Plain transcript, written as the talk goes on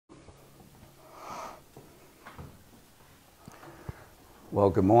Well,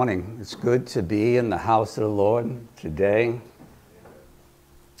 good morning. It's good to be in the house of the Lord today.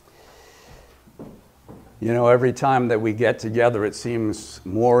 You know, every time that we get together, it seems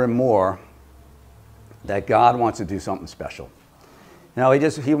more and more that God wants to do something special. You know,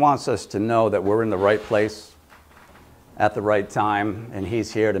 He wants us to know that we're in the right place at the right time, and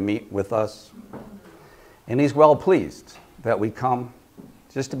He's here to meet with us. And He's well pleased that we come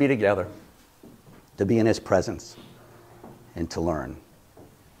just to be together, to be in His presence, and to learn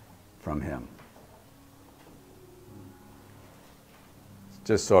from Him.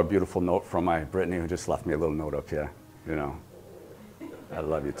 Just saw a beautiful note from my Brittany, who just left me a little note up here. You know, I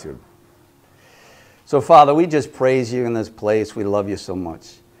love you too. So Father, we just praise you in this place. We love you so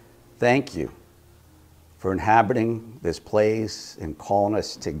much. Thank you for inhabiting this place and calling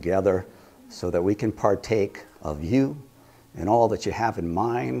us together so that we can partake of you and all that you have in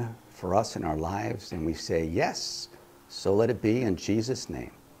mind for us in our lives. And we say, yes, so let it be in Jesus' name.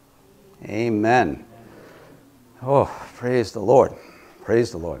 Amen. Oh, praise the Lord. Praise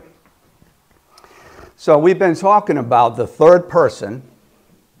the Lord. So we've been talking about the third person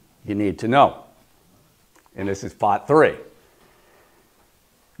you need to know. And this is part 3.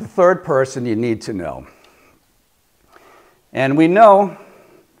 The third person you need to know. And we know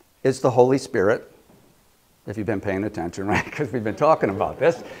it's the Holy Spirit, if you've been paying attention, right? Because we've been talking about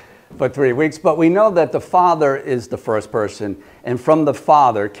this for 3 weeks. But we know that the Father is the first person, and from the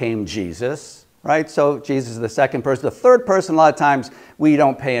Father came Jesus, right? So Jesus is the second person. The third person, a lot of times, we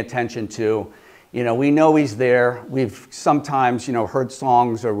don't pay attention to. You know, we know He's there. We've sometimes, heard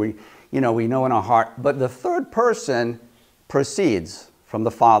songs, or we know in our heart. But the third person proceeds from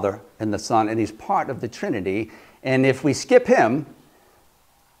the Father and the Son, and He's part of the Trinity. And if we skip Him,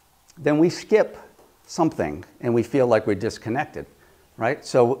 then we skip something, and we feel like we're disconnected. Right?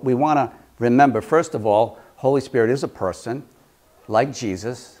 So we want to remember, first of all, Holy Spirit is a person like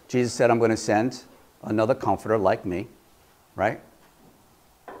Jesus. Jesus said, I'm going to send another comforter like me. Right?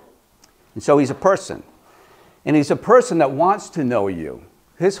 And so He's a person. And He's a person that wants to know you.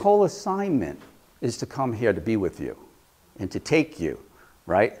 His whole assignment is to come here to be with you and to take you,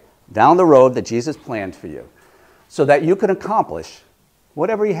 right, down the road that Jesus planned for you so that you can accomplish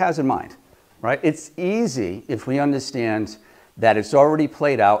whatever He has in mind. Right? It's easy if we understand that it's already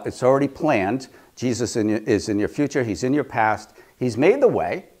played out, it's already planned. Jesus is in your future, He's in your past. He's made the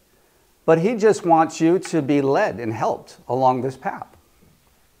way, but He just wants you to be led and helped along this path.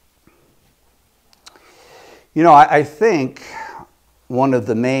 You know, I think one of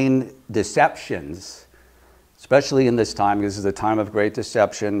the main deceptions, especially in this time, this is a time of great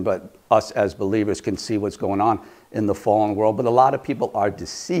deception, but us as believers can see what's going on in the fallen world, but a lot of people are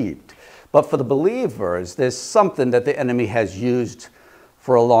deceived. But for the believers, there's something that the enemy has used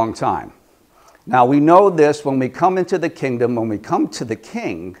for a long time. Now, we know this when we come into the kingdom, when we come to the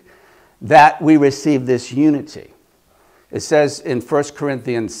King, that we receive this unity. It says in 1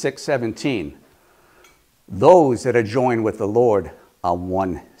 Corinthians 6:17, those that are joined with the Lord are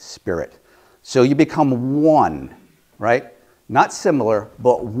one spirit. So you become one, right? Not similar,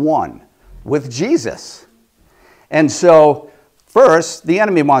 but one with Jesus. And so, first, the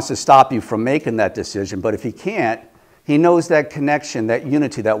enemy wants to stop you from making that decision, but if he can't, he knows that connection, that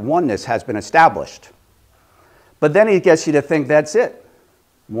unity, that oneness has been established. But then he gets you to think that's it,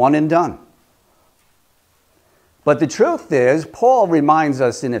 one and done. But the truth is, Paul reminds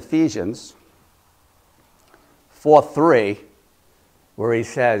us in Ephesians 4:3, where he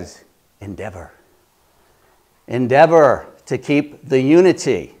says, endeavor. Endeavor to keep the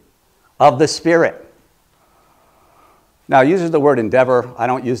unity of the Spirit. Now, he uses the word endeavor. I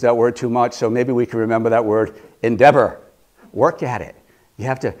don't use that word too much, so maybe we can remember that word, endeavor. Work at it. You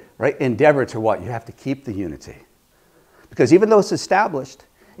have to, right, endeavor to what? You have to keep the unity. Because even though it's established,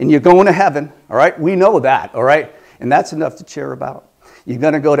 and you're going to heaven, all right, we know that, all right, and that's enough to cheer about. You're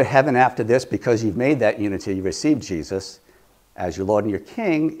going to go to heaven after this because you've made that unity. You received Jesus as your Lord and your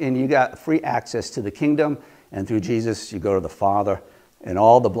King, and you got free access to the kingdom, and through Jesus, you go to the Father, and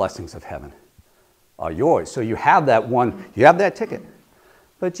all the blessings of heaven are yours. So you have that one, you have that ticket.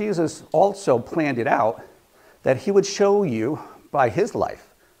 But Jesus also planned it out that He would show you by His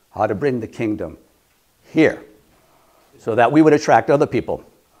life how to bring the kingdom here so that we would attract other people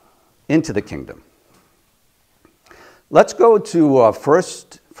into the kingdom. Let's go to 1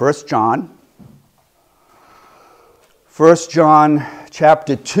 John. 1 John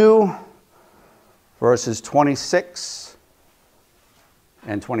chapter 2, verses 26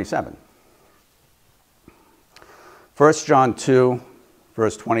 and 27. 1 John 2,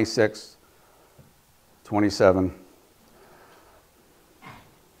 verse 26, 27.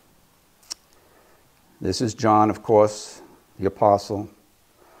 This is John, of course, the apostle,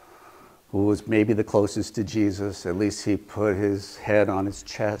 who was maybe the closest to Jesus. At least he put his head on his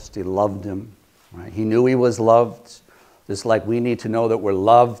chest. He loved him. Right? He knew he was loved, just like we need to know that we're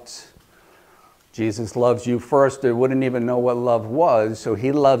loved. Jesus loves you first. They wouldn't even know what love was, so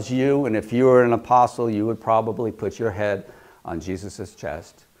he loves you, and if you were an apostle, you would probably put your head on Jesus'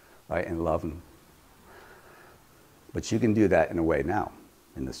 chest, right, and love him. But you can do that in a way now,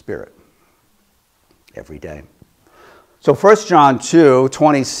 in the Spirit, every day. So 1 John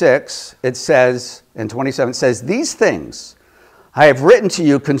 2:26, it says, and 27, it says, "These things I have written to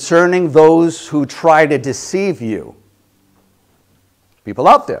you concerning those who try to deceive you." People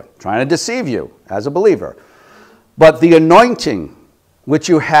out there trying to deceive you as a believer. "But the anointing which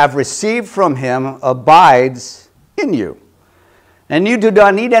you have received from him abides in you. And you do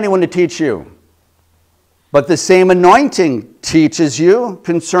not need anyone to teach you. But the same anointing teaches you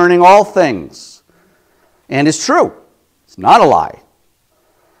concerning all things, and is true. It's not a lie.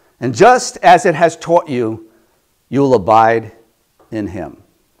 And just as it has taught you, you will abide in him."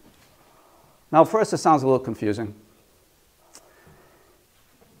 Now, first, it sounds a little confusing.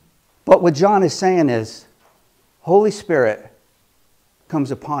 But what John is saying is, Holy Spirit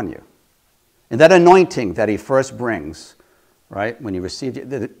comes upon you. And that anointing that he first brings, right, when you receive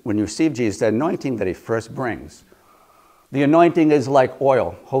Jesus, the anointing that he first brings, the anointing is like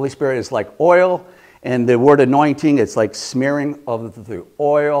oil. Holy Spirit is like oil, and the word anointing, it's like smearing of the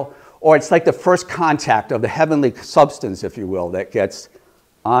oil, or it's like the first contact of the heavenly substance, if you will, that gets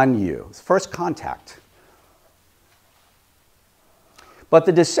on you. It's first contact. But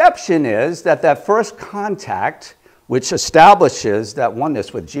the deception is that that first contact, which establishes that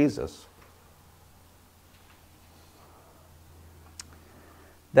oneness with Jesus,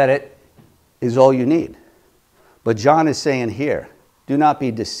 that it is all you need. But John is saying here, do not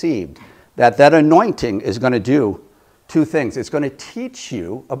be deceived, that that anointing is going to do two things. It's going to teach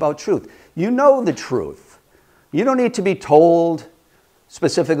you about truth. You know the truth. You don't need to be told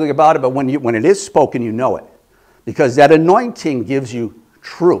specifically about it, but when it is spoken, you know it. Because that anointing gives you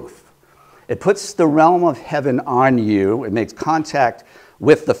truth. It puts the realm of heaven on you. It makes contact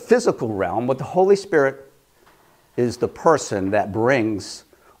with the physical realm. But the Holy Spirit is the person that brings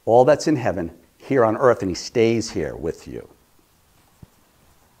all that's in heaven here on earth, and he stays here with you.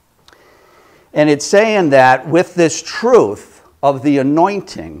 And it's saying that with this truth of the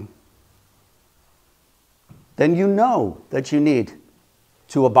anointing, then you know that you need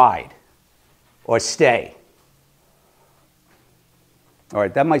to abide or stay. All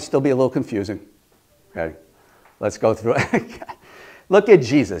right, that might still be a little confusing. Okay, let's go through it. Look at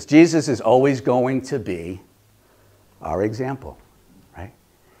Jesus. Jesus is always going to be our example, right?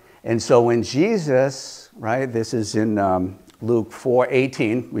 And so when Jesus, right, this is in Luke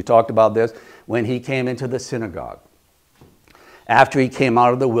 4:18, we talked about this, when he came into the synagogue, after he came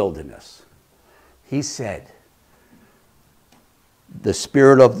out of the wilderness, he said, "The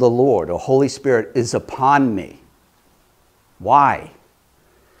Spirit of the Lord, the Holy Spirit, is upon me." Why?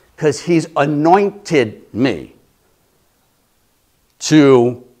 Because he's anointed me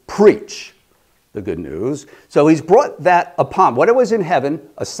to preach the good news. So he's brought that upon. What it was in heaven,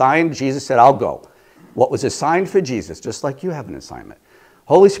 assigned, Jesus said, "I'll go." What was assigned for Jesus, just like you have an assignment.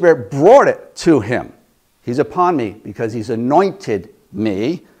 Holy Spirit brought it to him. He's upon me because he's anointed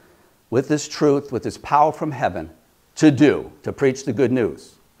me with this truth, with this power from heaven to preach the good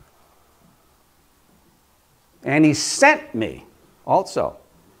news. And he sent me also.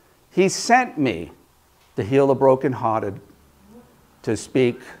 He sent me to heal the brokenhearted, to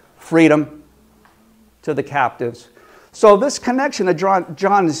speak freedom to the captives. So this connection that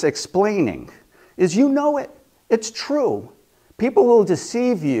John is explaining is, you know it. It's true. People will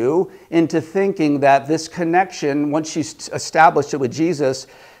deceive you into thinking that this connection, once you establish it with Jesus,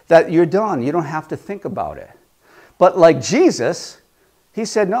 that you're done. You don't have to think about it. But like Jesus, he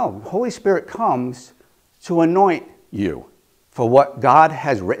said, no, Holy Spirit comes to anoint you for what God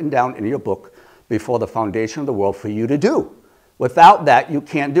has written down in your book before the foundation of the world for you to do. Without that, you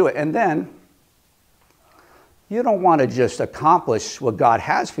can't do it. And then, you don't want to just accomplish what God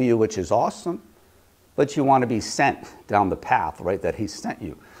has for you, which is awesome, but you want to be sent down the path, right, that he sent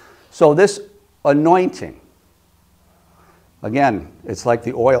you. So this anointing, again, it's like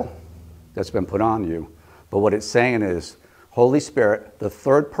the oil that's been put on you. But what it's saying is, Holy Spirit, the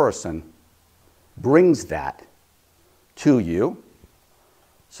third person, brings that to you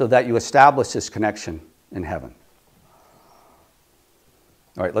so that you establish this connection in heaven.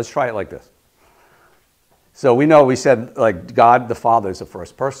 All right, let's try it like this. So we said like God the Father is the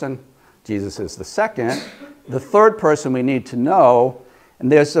first person, Jesus is the second. The third person we need to know,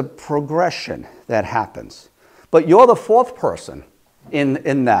 and there's a progression that happens. But you're the fourth person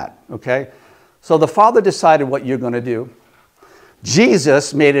in that, okay? So the Father decided what you're going to do.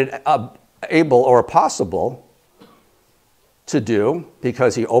 Jesus made it able or possible to do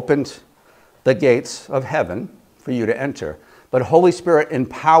because he opened the gates of heaven for you to enter. But Holy Spirit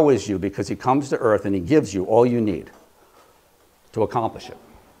empowers you because he comes to earth and he gives you all you need to accomplish it.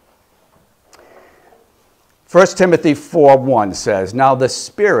 1 Timothy 4:1 says, "Now the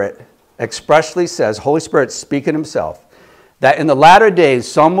Spirit expressly says," Holy Spirit speaking himself, "that in the latter days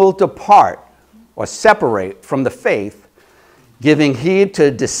some will depart or separate from the faith, giving heed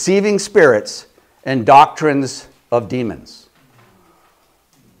to deceiving spirits and doctrines of demons."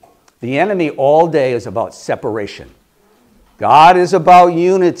 The enemy all day is about separation. God is about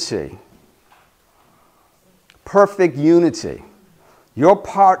unity. Perfect unity. You're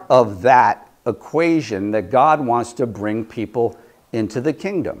part of that equation that God wants to bring people into the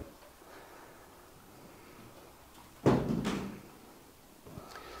kingdom.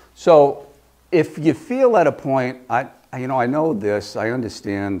 So if you feel at a point, I know this, I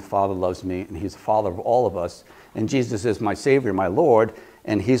understand the Father loves me and he's the Father of all of us, and Jesus is my Savior, my Lord,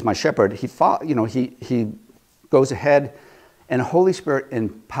 and he's my shepherd. He goes ahead and Holy Spirit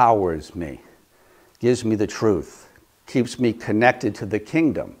empowers me, gives me the truth, keeps me connected to the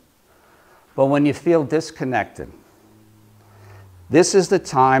kingdom. But when you feel disconnected, this is the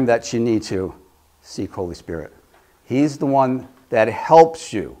time that you need to seek Holy Spirit. He's the one that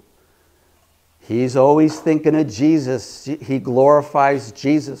helps you. He's always thinking of Jesus. He glorifies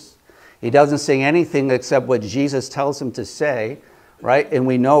Jesus. He doesn't say anything except what Jesus tells him to say, right? And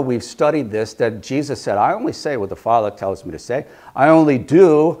we know, we've studied this, that Jesus said, "I only say what the Father tells me to say. I only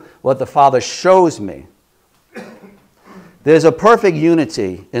do what the Father shows me." There's a perfect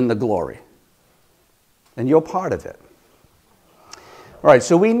unity in the glory, and you're part of it. All right,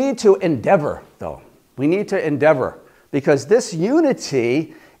 so we need to endeavor, though. We need to endeavor, because this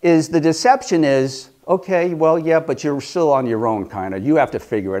unity is, the deception is, okay, well, yeah, but you're still on your own, kind of. You have to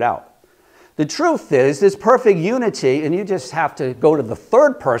figure it out. The truth is, there's perfect unity, and you just have to go to the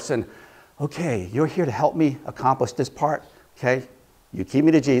third person. Okay, you're here to help me accomplish this part, okay? You keep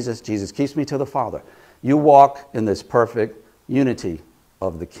me to Jesus. Jesus keeps me to the Father. You walk in this perfect unity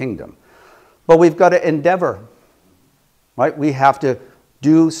of the kingdom. But we've got to endeavor, right? We have to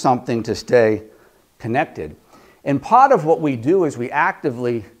do something to stay connected. And part of what we do is we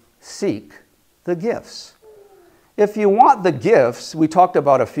actively seek the gifts. If you want the gifts, we talked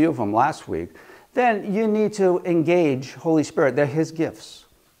about a few of them last week, then you need to engage Holy Spirit. They're his gifts.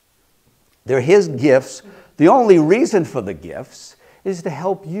 They're his gifts. The only reason for the gifts is to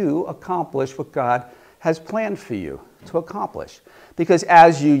help you accomplish what God has planned for you to accomplish. Because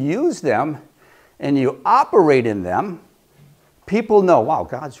as you use them and you operate in them, people know, wow,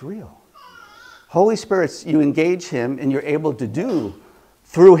 God's real. Holy Spirit, you engage him and you're able to do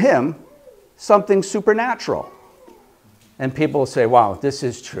through him something supernatural. And people will say, wow, this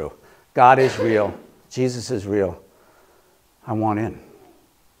is true. God is real. Jesus is real. I want in.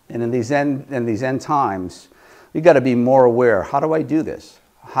 And in these end times, we've got to be more aware. How do I do this?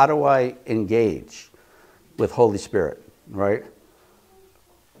 How do I engage with Holy Spirit, right?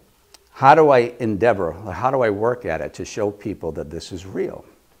 How do I endeavor? How do I work at it to show people that this is real?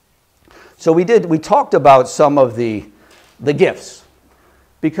 So we talked about some of the gifts.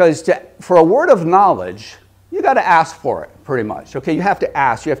 Because for a word of knowledge, you got to ask for it, pretty much. Okay, you have to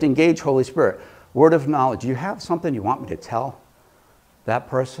ask. You have to engage Holy Spirit. Word of knowledge. Do you have something you want me to tell that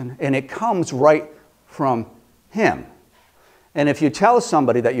person? And it comes right from him. And if you tell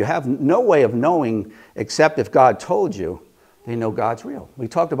somebody that you have no way of knowing except if God told you, they know God's real. We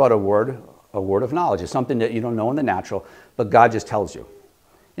talked about a word of knowledge. It's something that you don't know in the natural, but God just tells you.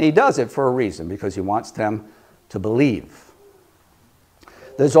 And he does it for a reason, because he wants them to believe.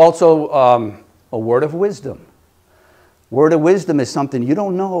 There's also a word of wisdom. Word of wisdom is something you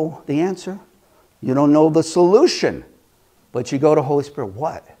don't know the answer. You don't know the solution. But you go to Holy Spirit,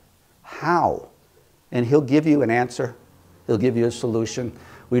 what? How? And he'll give you an answer. He'll give you a solution.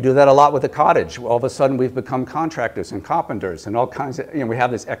 We do that a lot with the cottage. All of a sudden we've become contractors and carpenters and all kinds of, we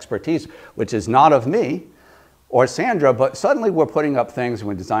have this expertise, which is not of me or Sandra, but suddenly we're putting up things and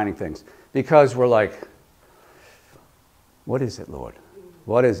we're designing things because we're like, what is it, Lord?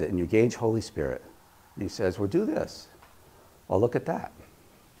 What is it? And you gauge Holy Spirit. And he says, well, do this. Well, look at that.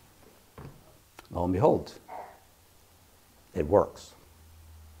 Lo and behold, it works.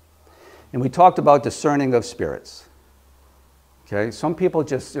 And we talked about discerning of spirits. Okay, some people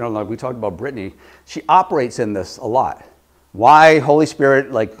just, like we talked about Brittany, she operates in this a lot. Why Holy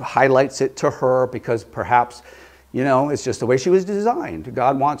Spirit highlights it to her? Because perhaps, it's just the way she was designed.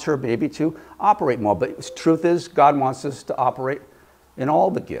 God wants her maybe to operate more. But the truth is, God wants us to operate in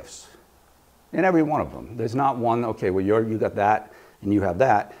all the gifts, in every one of them. There's not one, okay, well, you got that and you have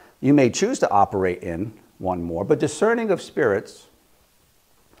that. You may choose to operate in one more, but discerning of spirits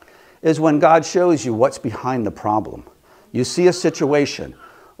is when God shows you what's behind the problem. You see a situation,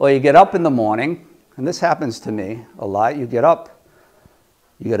 or you get up in the morning, and this happens to me a lot. You get up,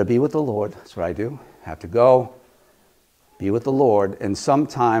 you got to be with the Lord. That's what I do. Have to go, be with the Lord, and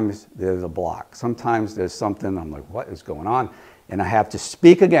sometimes there's a block. Sometimes there's something, I'm like, what is going on? And I have to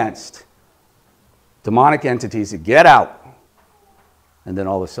speak against demonic entities to get out. And then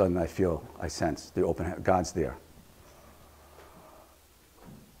all of a sudden I sense the open hand, God's there.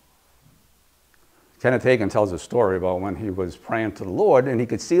 Kenneth Hagin tells a story about when he was praying to the Lord and he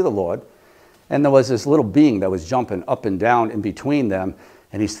could see the Lord. And there was this little being that was jumping up and down in between them.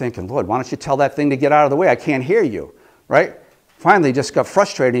 And he's thinking, Lord, why don't you tell that thing to get out of the way? I can't hear you, right? Finally, he just got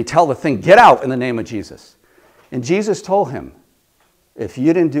frustrated. And he tell the thing, get out in the name of Jesus. And Jesus told him, if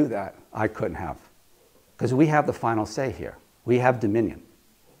you didn't do that, I couldn't have. Because we have the final say here. We have dominion.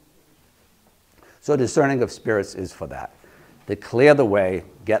 So discerning of spirits is for that. To clear the way,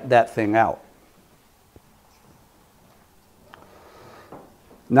 get that thing out.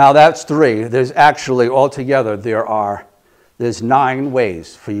 Now that's 3. There's actually, altogether, there's 9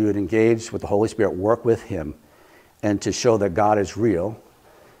 ways for you to engage with the Holy Spirit, work with Him, and to show that God is real,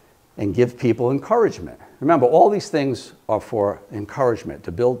 and give people encouragement. Remember, all these things are for encouragement,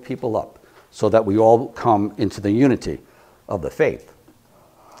 to build people up, so that we all come into the unity of the faith.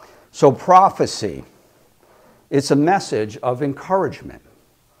 So prophecy, it's a message of encouragement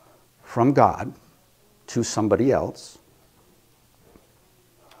from God to somebody else.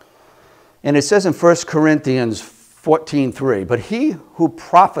 And it says in 1 Corinthians 14:3, but he who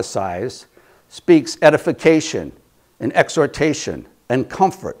prophesies speaks edification and exhortation and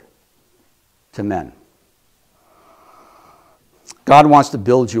comfort to men. God wants to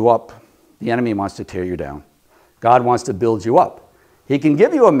build you up. The enemy wants to tear you down. God wants to build you up. He can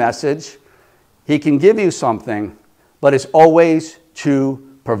give you a message. He can give you something, but it's always to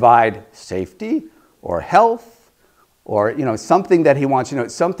provide safety or health or, something that he wants,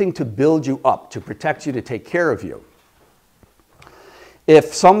 something to build you up, to protect you, to take care of you.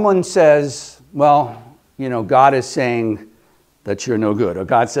 If someone says, well, God is saying that you're no good, or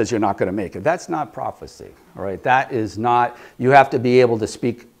God says you're not going to make it, that's not prophecy, all right? That is not, you have to be able to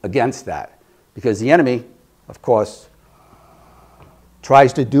speak against that, because the enemy, of course,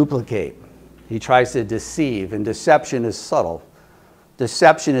 tries to duplicate. He tries to deceive, and deception is subtle.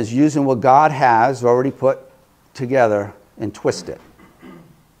 Deception is using what God has already put together and twist it.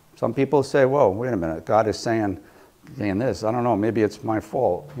 Some people say, whoa, wait a minute, God is saying this. I don't know, maybe it's my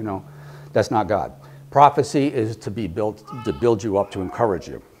fault. That's not God. Prophecy is to be built, to build you up, to encourage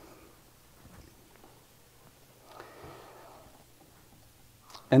you.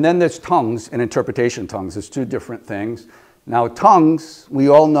 And then there's tongues and interpretation tongues. There's 2 different things. Now tongues, we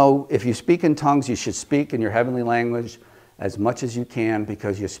all know if you speak in tongues, you should speak in your heavenly language as much as you can,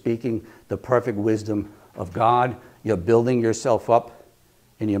 because you're speaking the perfect wisdom of God. You're building yourself up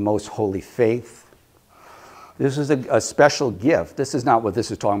in your most holy faith. This is a special gift. This is not what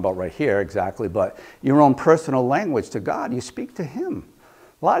this is talking about right here exactly, but your own personal language to God. You speak to Him.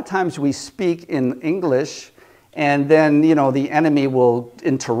 A lot of times we speak in English, and then, the enemy will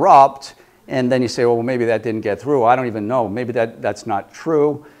interrupt, and then you say, well, maybe that didn't get through. I don't even know. Maybe that's not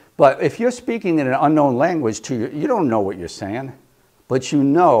true. But if you're speaking in an unknown language to you, you don't know what you're saying, but you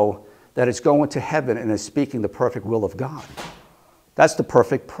know that it's going to heaven and is speaking the perfect will of God. That's the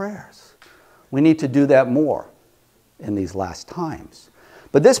perfect prayers. We need to do that more in these last times.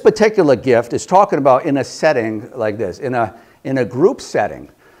 But this particular gift is talking about in a setting like this, in a group setting,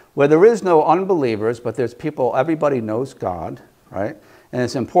 where there is no unbelievers, but there's people, everybody knows God, right? And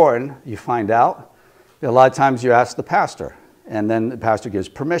it's important, you find out. A lot of times you ask the pastor, and then the pastor gives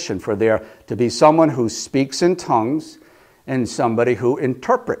permission for there to be someone who speaks in tongues and somebody who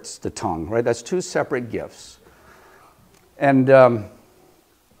interprets the tongue, right? That's 2 separate gifts. And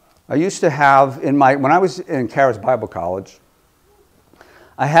I used to have, when I was in Charis Bible College,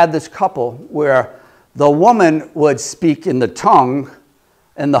 I had this couple where the woman would speak in the tongue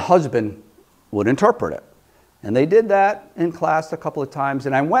and the husband would interpret it. And they did that in class a couple of times,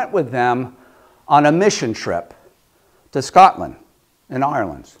 and I went with them on a mission trip to Scotland and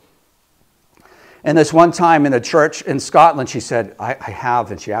Ireland. And this one time in a church in Scotland, she said, I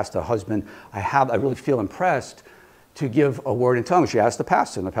have, and she asked her husband, I really feel impressed to give a word in tongues. She asked the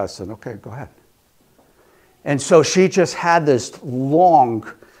pastor, and the pastor said, okay, go ahead. And so she just had this long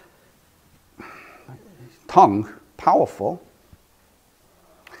tongue, powerful,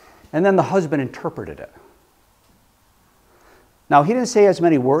 and then the husband interpreted it. Now, he didn't say as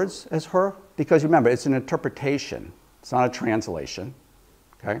many words as her, because remember, it's an interpretation. It's not a translation,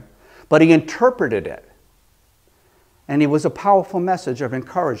 okay? But he interpreted it. And it was a powerful message of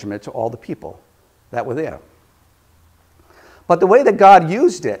encouragement to all the people that were there. But the way that God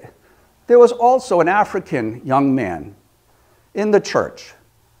used it, there was also an African young man in the church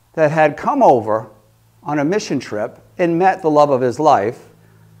that had come over on a mission trip and met the love of his life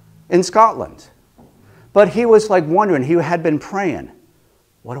in Scotland. But he was like wondering, he had been praying,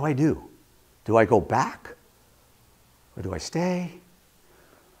 what do I do? Do I go back? Or do I stay?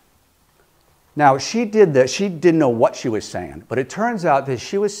 Now, she did this. She didn't know what she was saying, but it turns out that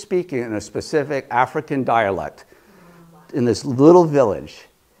she was speaking in a specific African dialect in this little village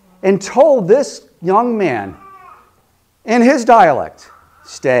and told this young man in his dialect,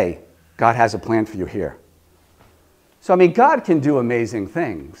 stay, God has a plan for you here. So, I mean, God can do amazing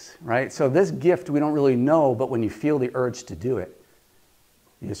things, right? So this gift we don't really know, but when you feel the urge to do it,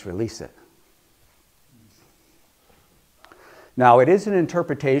 you just release it. Now, it is an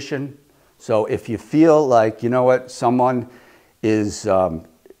interpretation. So if you feel like, you know what, someone is,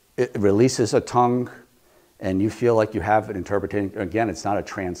 it releases a tongue and you feel like you have it interpreting, again, it's not a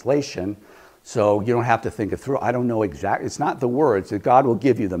translation, so you don't have to think it through. I don't know exactly, it's not the words, that God will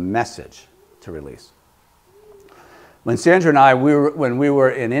give you the message to release. When Sandra and I, when we were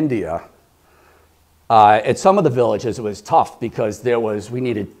in India, at some of the villages it was tough because we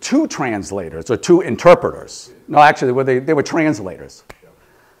needed 2 translators or 2 interpreters. No, actually, they were translators.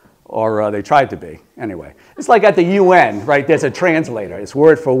 Or they tried to be, anyway. It's like at the UN, right? There's a translator. It's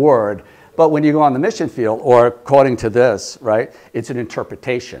word for word. But when you go on the mission field, or according to this, right, it's an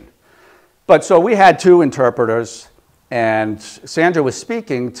interpretation. But so we had 2 interpreters, and Sandra was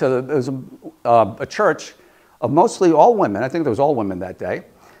speaking to there was a church of mostly all women. I think there was all women that day.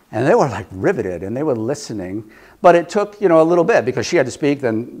 And they were like riveted, and they were listening. But it took, a little bit, because she had to speak,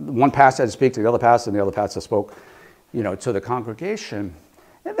 then one pastor had to speak to the other pastor, and the other pastor spoke, to the congregation.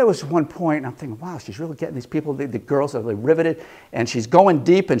 And there was one point, and I'm thinking, wow, she's really getting these people, the girls are really riveted, and she's going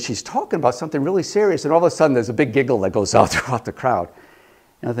deep, and she's talking about something really serious, and all of a sudden there's a big giggle that goes out throughout the crowd.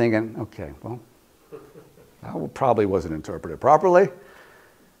 And I'm thinking, okay, well, that probably wasn't interpreted properly,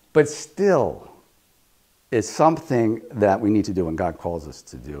 but still, it's something that we need to do, and God calls us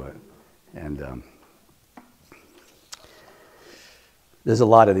to do it. And there's a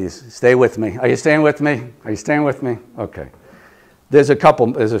lot of these. Stay with me. Are you staying with me? Are you staying with me? Okay. There's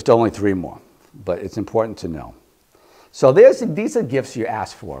only 3 more, but it's important to know. So these are gifts you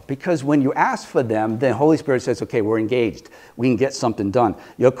ask for, because when you ask for them, the Holy Spirit says, okay, we're engaged. We can get something done.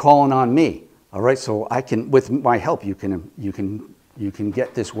 You're calling on me, all right? So I can, with my help, you can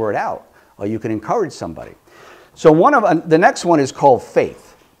get this word out, or you can encourage somebody. So the next one is called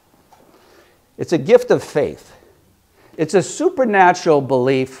faith. It's a gift of faith. It's a supernatural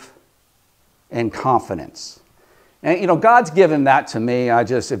belief and confidence. And, God's given that to me.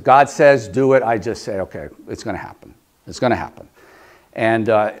 If God says do it, I just say, okay, it's going to happen. It's going to happen. And,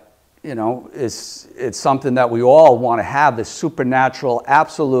 it's something that we all want to have, this supernatural,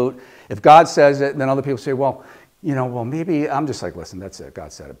 absolute. If God says it, then other people say, well, maybe I'm just like, listen, that's it.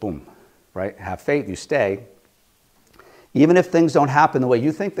 God said it. Boom. Right? Have faith. You stay. Even if things don't happen the way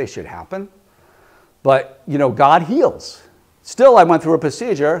you think they should happen. But, God heals. Still, I went through a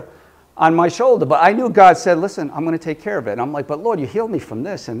procedure on my shoulder, but I knew God said, listen, I'm going to take care of it. And I'm like, but Lord, you healed me from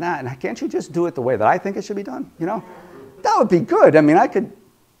this and that, and can't you just do it the way that I think it should be done? That would be good. I mean,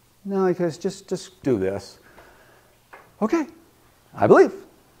 just do this. Okay, I believe.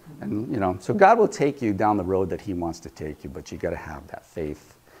 And, so God will take you down the road that he wants to take you, but you got to have that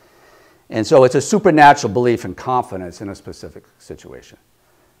faith. And so it's a supernatural belief and confidence in a specific situation.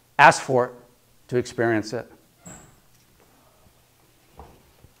 Ask for it to experience it.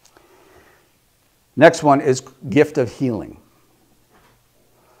 Next one is gift of healing.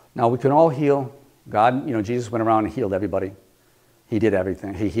 Now, we can all heal. God, Jesus went around and healed everybody. He did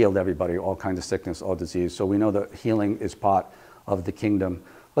everything. He healed everybody, all kinds of sickness, all disease. So we know that healing is part of the kingdom.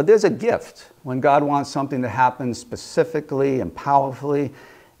 But there's a gift when God wants something to happen specifically and powerfully.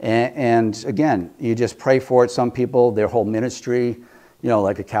 And again, you just pray for it. Some people, their whole ministry,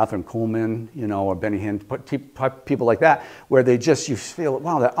 like a Catherine Kuhlman, or Benny Hinn, people like that, where you feel,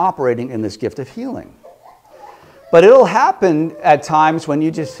 wow, they're operating in this gift of healing. But it'll happen at times when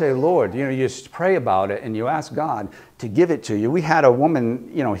you just say, Lord, you just pray about it and you ask God to give it to you. We had a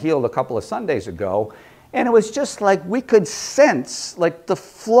woman, healed a couple of Sundays ago, and it was just like we could sense like the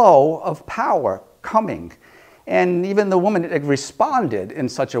flow of power coming. And even the woman responded in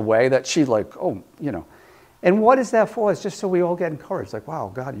such a way that she And what is that for? It's just so we all get encouraged. Like,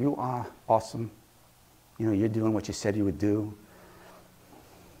 wow, God, you are awesome. You're doing what you said you would do.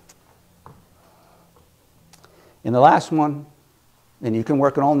 And the last one, and you can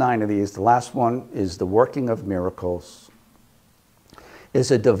work on all 9 of these, the last one is the working of miracles.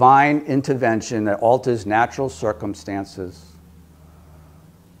 It's a divine intervention that alters natural circumstances.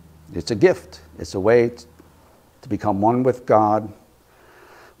 It's a gift. It's a way to become one with God.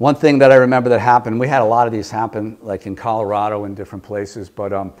 One thing that I remember that happened, we had a lot of these happen, like in Colorado and different places,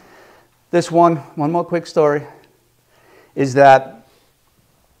 but this one more quick story, is that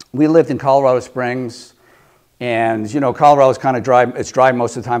we lived in Colorado Springs, and you know, Colorado's kind of dry, it's dry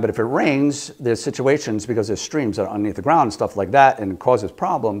most of the time, but if it rains, there's situations because there's streams that are underneath the ground and stuff like that, and it causes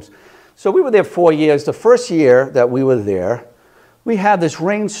problems. So we were there 4 years. The first year that we were there, we had this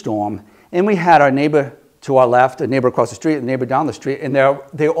rainstorm, and we had our neighbor to our left, a neighbor across the street, a neighbor down the street, and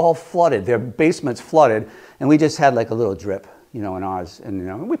they're all flooded. Their basements flooded, and we just had like a little drip, you know, in ours. And you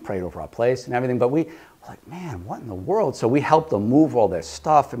know, we prayed over our place and everything, but we were like, man, what in the world? So we helped them move all their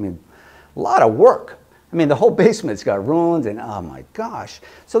stuff. I mean, a lot of work. I mean, the whole basement's got ruined, and oh my gosh.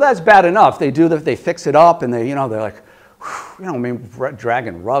 So that's bad enough. They fix it up, and they're like, whew, you know, I mean,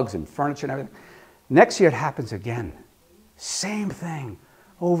 dragging rugs and furniture and everything. Next year it happens again. Same thing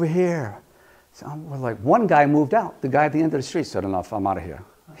over here. So we're like, one guy moved out. The guy at the end of the street said, enough, I'm out of here.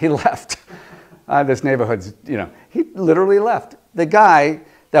 He left. This neighborhood's, you know, he literally left. The guy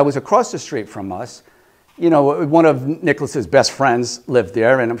that was across the street from us, you know, one of Nicholas's best friends lived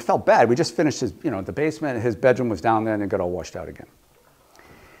there, and it felt bad. We just finished his, you know, the basement. His bedroom was down there, and it got all washed out again.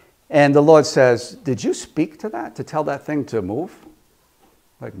 And the Lord says, did you speak to that, to tell that thing to move?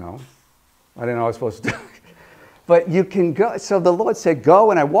 Like, no. I didn't know I was supposed to do it. But you can go. So the Lord said,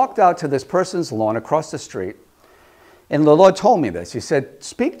 go. And I walked out to this person's lawn across the street. And the Lord told me this. He said,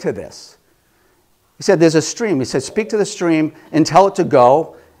 speak to this. He said, there's a stream. He said, speak to the stream and tell it to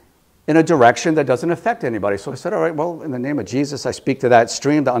go in a direction that doesn't affect anybody. So I said, all right, well, in the name of Jesus, I speak to that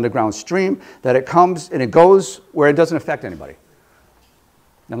stream, the underground stream, that it comes and it goes where it doesn't affect anybody.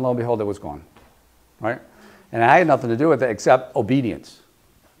 And lo and behold, it was gone, right? And I had nothing to do with it except obedience,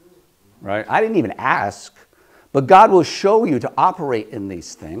 right? I didn't even ask. But God will show you to operate in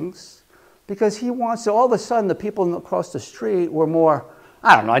these things because he wants to, all of a sudden, the people across the street were more,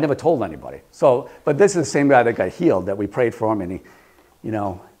 I don't know, I never told anybody. So, but this is the same guy that got healed, that we prayed for him, and he, you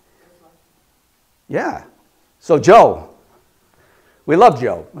know, yeah. So Joe, we love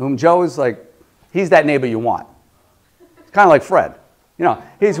Joe, whom Joe is like, he's that neighbor you want. It's kind of like Fred. You know,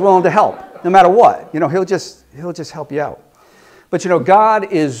 he's willing to help no matter what. You know, he'll just help you out. But you know,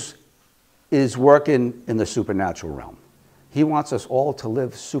 God is working in the supernatural realm. He wants us all to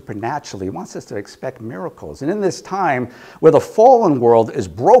live supernaturally. He wants us to expect miracles. And in this time where the fallen world is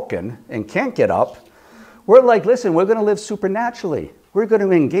broken and can't get up, we're like, listen, we're going to live supernaturally. We're going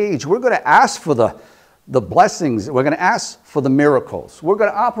to engage. We're going to ask for the blessings. We're going to ask for the miracles. We're going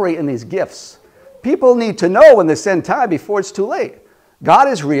to operate in these gifts. People need to know in this end time before it's too late. God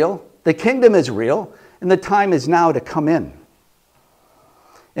is real. The kingdom is real. And the time is now to come in.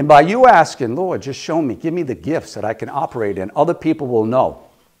 And by you asking, Lord, just show me, give me the gifts that I can operate in, other people will know.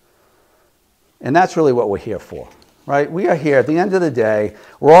 And that's really what we're here for, right? We are here. At the end of the day,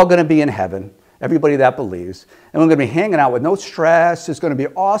 we're all going to be in heaven, everybody that believes, and we're going to be hanging out with no stress. It's going to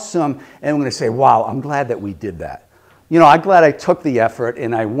be awesome. And we're going to say, wow, I'm glad that we did that. You know, I'm glad I took the effort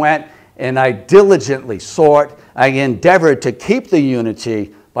and I went and I diligently sought, I endeavored to keep the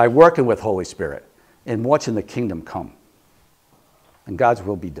unity by working with Holy Spirit and watching the kingdom come. And God's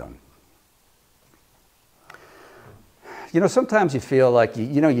will be done. You know, sometimes you feel like,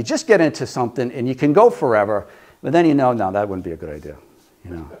 you just get into something and you can go forever, but then you know, no, that wouldn't be a good idea.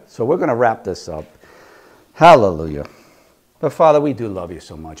 You know. So we're going to wrap this up. Hallelujah. But Father, we do love you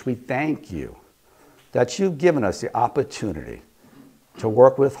so much. We thank you that you've given us the opportunity to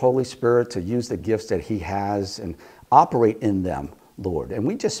work with Holy Spirit, to use the gifts that he has and operate in them, Lord. And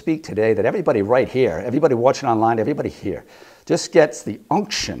we just speak today that everybody right here, everybody watching online, everybody here, just gets the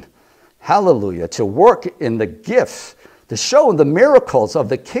unction, hallelujah, to work in the gifts, to show the miracles of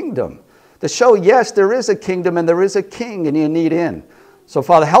the kingdom, to show, yes, there is a kingdom and there is a king and you need in. So,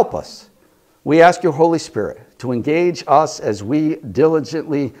 Father, help us. We ask your Holy Spirit to engage us as we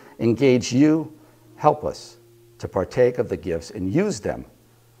diligently engage you. Help us to partake of the gifts and use them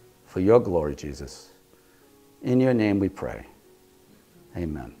for your glory, Jesus. In your name we pray.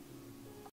 Amen.